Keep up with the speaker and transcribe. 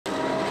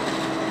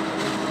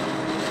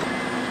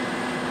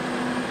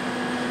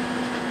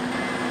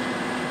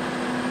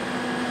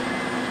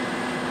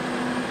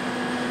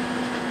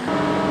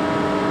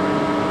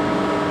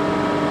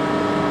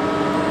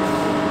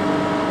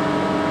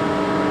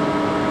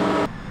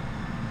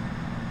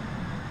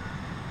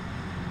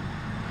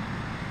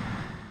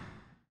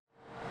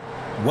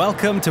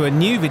Welcome to a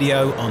new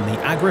video on the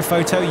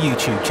Agrifoto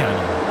YouTube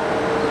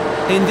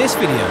channel. In this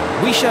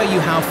video, we show you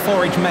how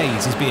forage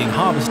maize is being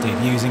harvested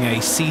using a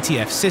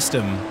CTF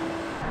system.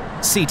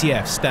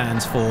 CTF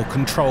stands for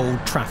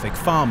Controlled Traffic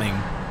Farming.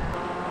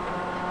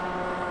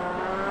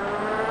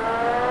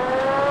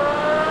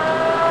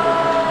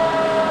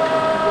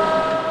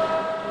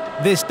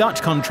 This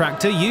Dutch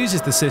contractor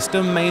uses the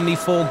system mainly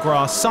for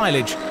grass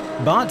silage,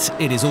 but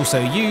it is also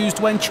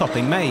used when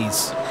chopping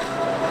maize.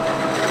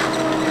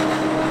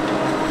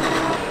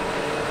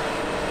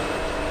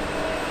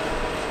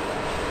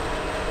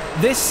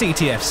 This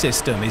CTF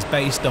system is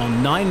based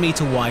on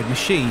 9-meter wide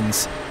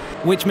machines,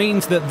 which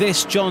means that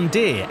this John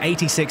Deere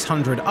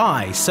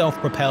 8600i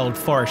self-propelled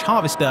forage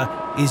harvester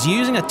is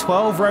using a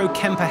 12-row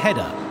Kemper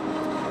header.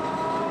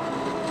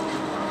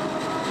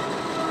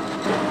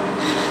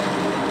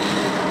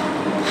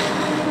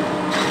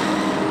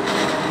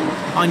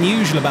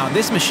 Unusual about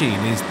this machine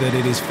is that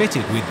it is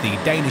fitted with the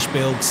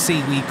Danish-built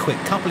Siwi quick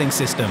coupling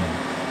system.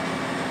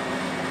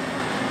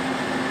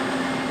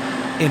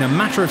 In a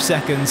matter of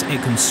seconds,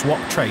 it can swap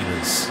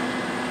trailers.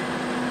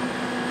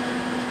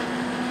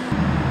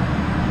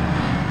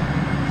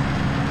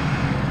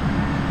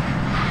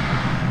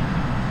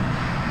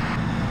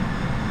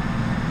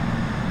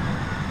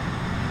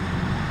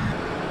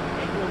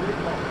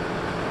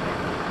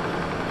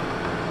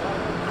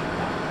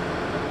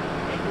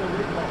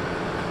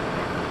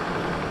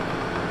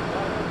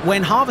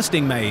 When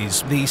harvesting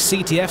maize, the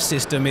CTF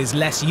system is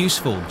less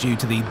useful due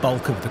to the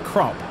bulk of the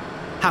crop.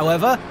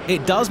 However,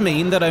 it does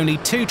mean that only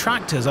 2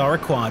 tractors are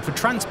required for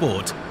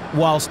transport,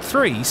 whilst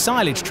 3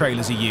 silage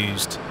trailers are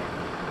used.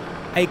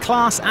 A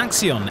Claas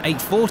Axion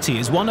 840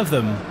 is one of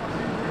them.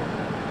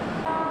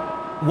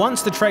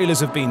 Once the trailers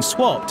have been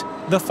swapped,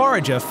 the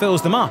forager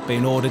fills them up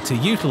in order to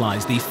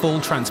utilise the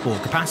full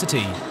transport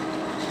capacity.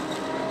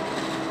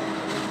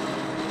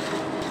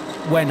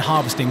 When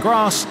harvesting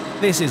grass,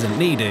 this isn't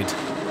needed.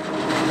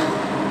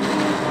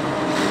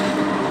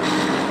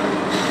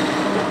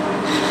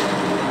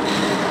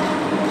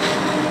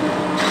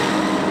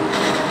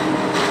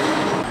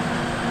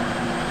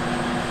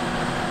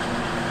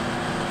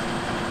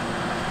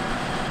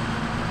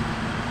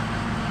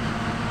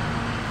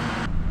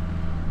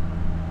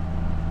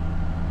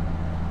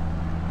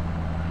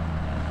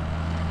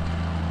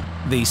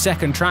 The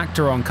second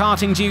tractor on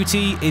carting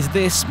duty is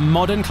this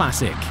modern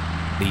classic,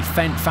 the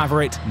Fendt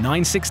Favorit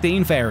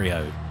 916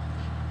 Vario.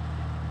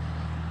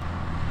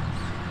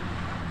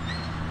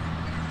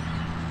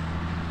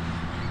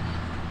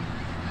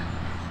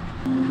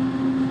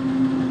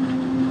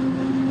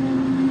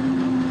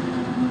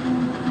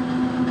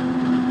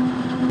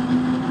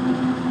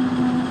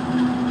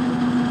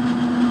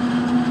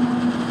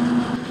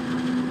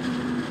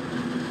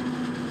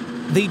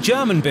 The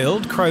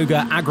German-built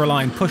Kröger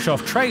Agroliner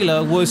push-off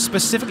trailer was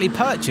specifically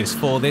purchased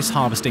for this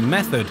harvesting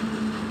method.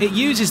 It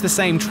uses the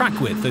same track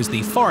width as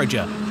the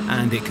forager,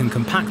 and it can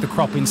compact the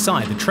crop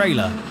inside the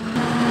trailer.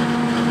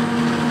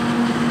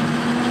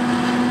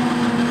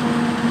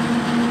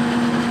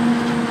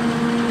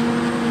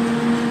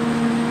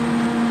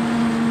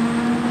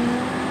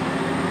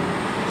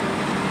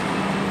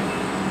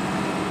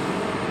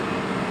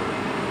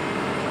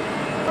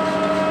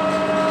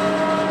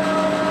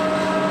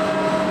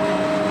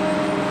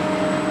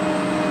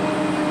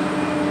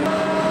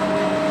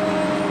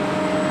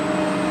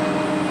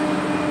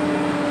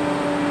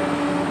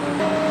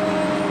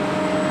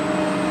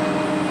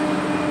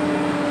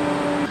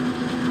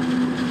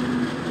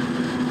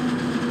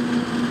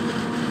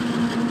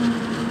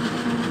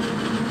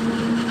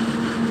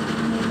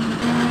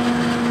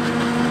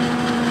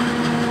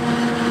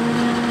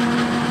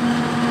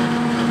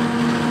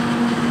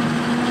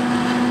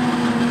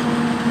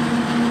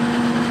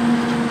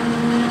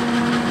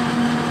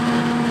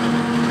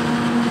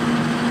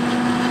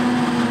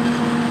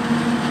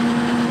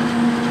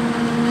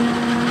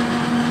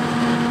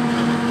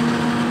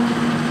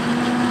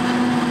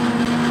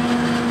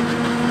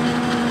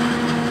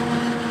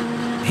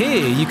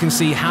 Here you can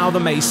see how the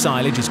maize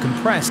silage is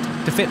compressed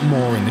to fit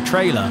more in the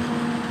trailer.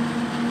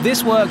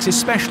 This works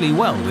especially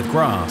well with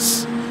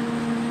grass.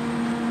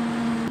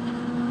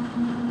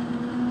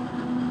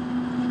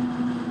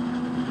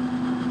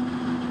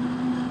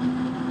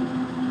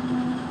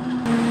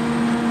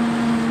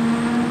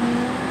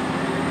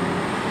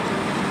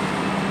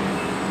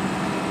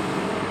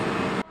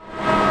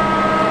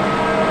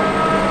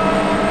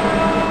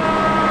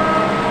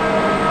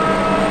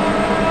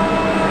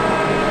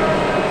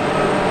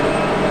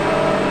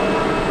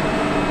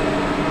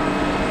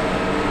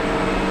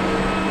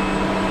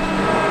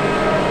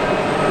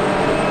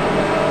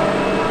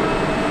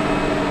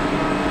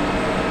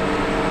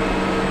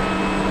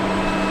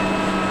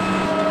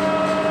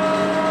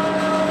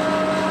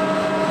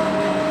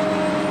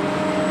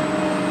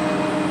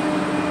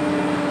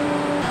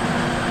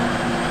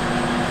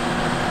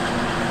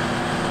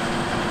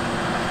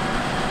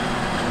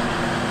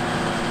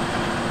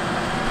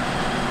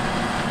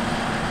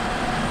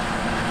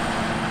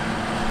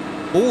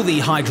 All the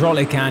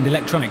hydraulic and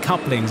electronic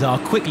couplings are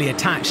quickly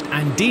attached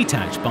and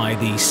detached by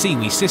the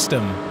Siwi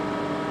system.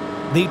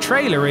 The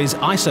trailer is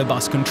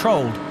isobus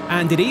controlled,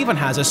 and it even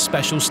has a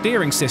special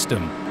steering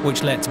system,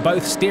 which lets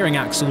both steering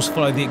axles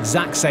follow the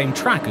exact same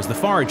track as the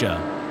forager.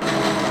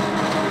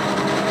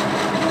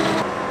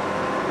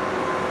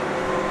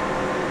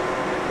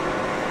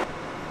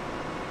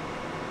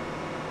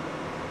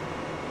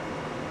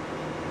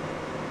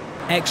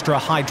 Extra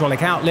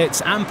hydraulic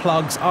outlets and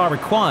plugs are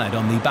required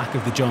on the back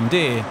of the John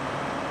Deere.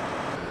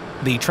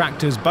 The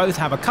tractors both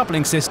have a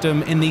coupling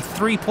system in the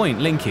 3-point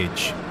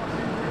linkage.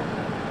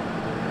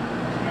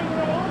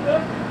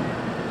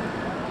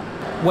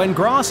 When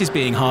grass is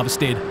being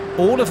harvested,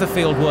 all of the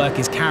field work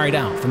is carried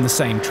out from the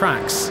same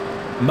tracks: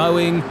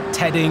 mowing,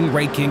 tedding,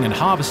 raking and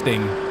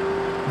harvesting.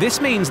 This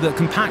means that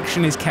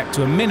compaction is kept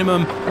to a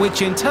minimum,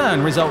 which in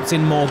turn results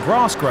in more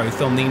grass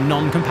growth on the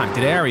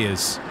non-compacted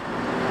areas.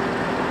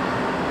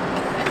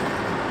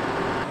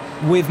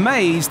 With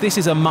maize, this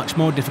is a much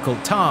more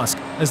difficult task,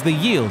 as the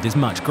yield is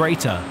much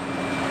greater.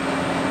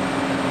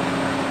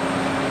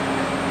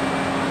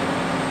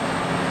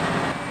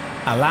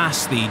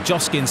 Alas, the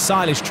Joskin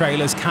silage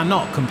trailers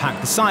cannot compact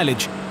the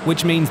silage,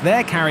 which means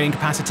their carrying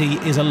capacity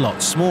is a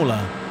lot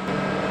smaller.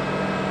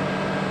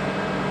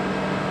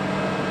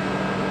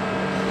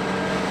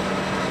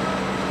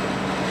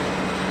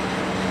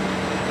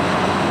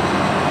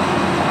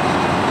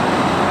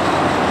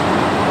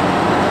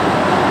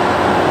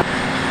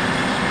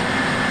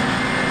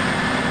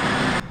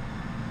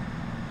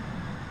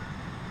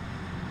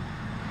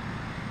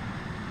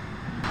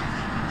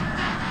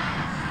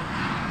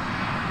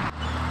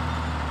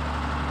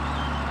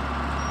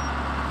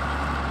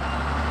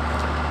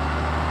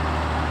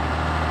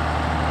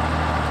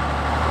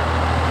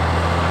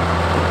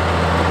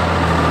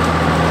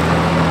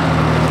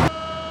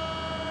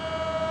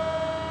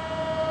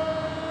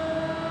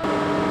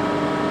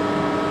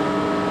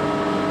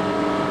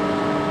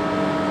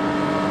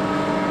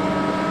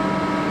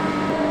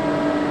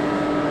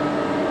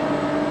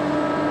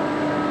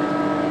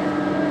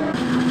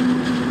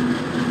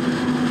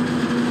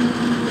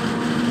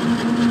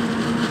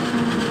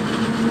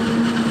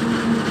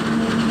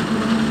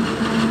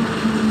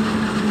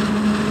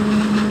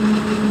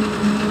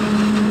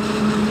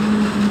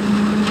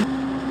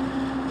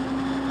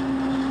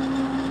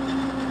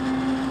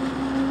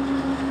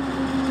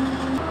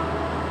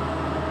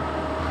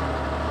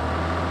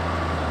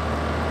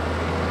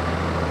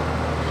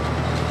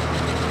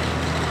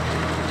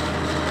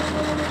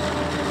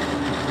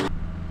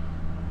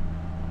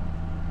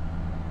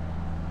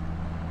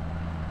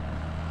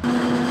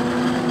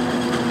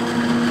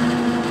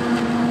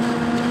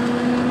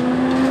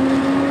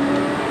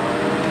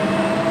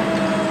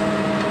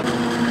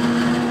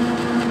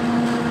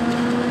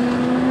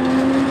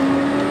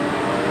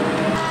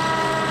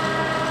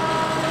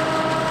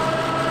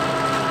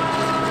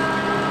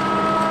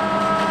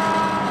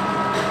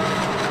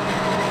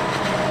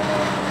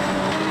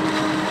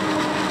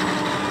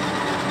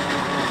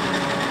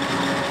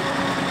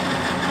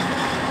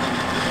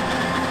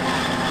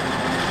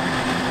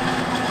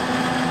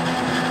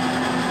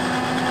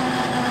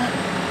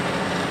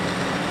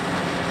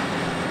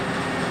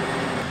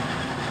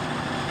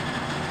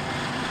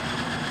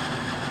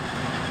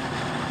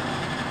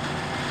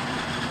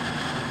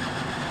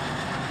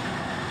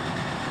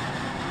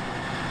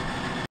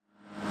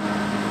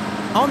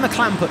 On the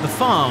clamp at the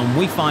farm,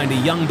 we find a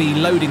young bee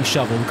loading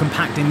shovel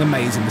compacting the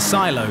maize in the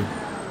silo.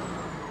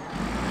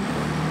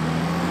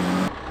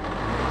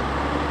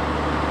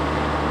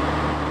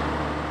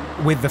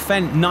 With the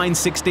Fendt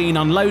 916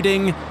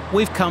 unloading,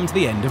 we've come to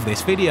the end of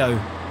this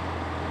video.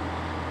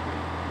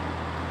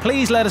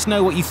 Please let us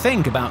know what you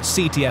think about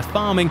CTF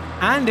farming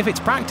and if it's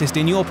practiced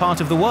in your part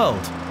of the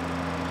world.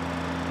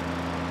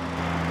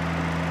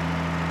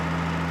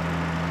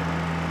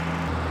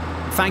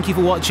 Thank you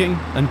for watching,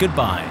 and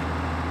goodbye.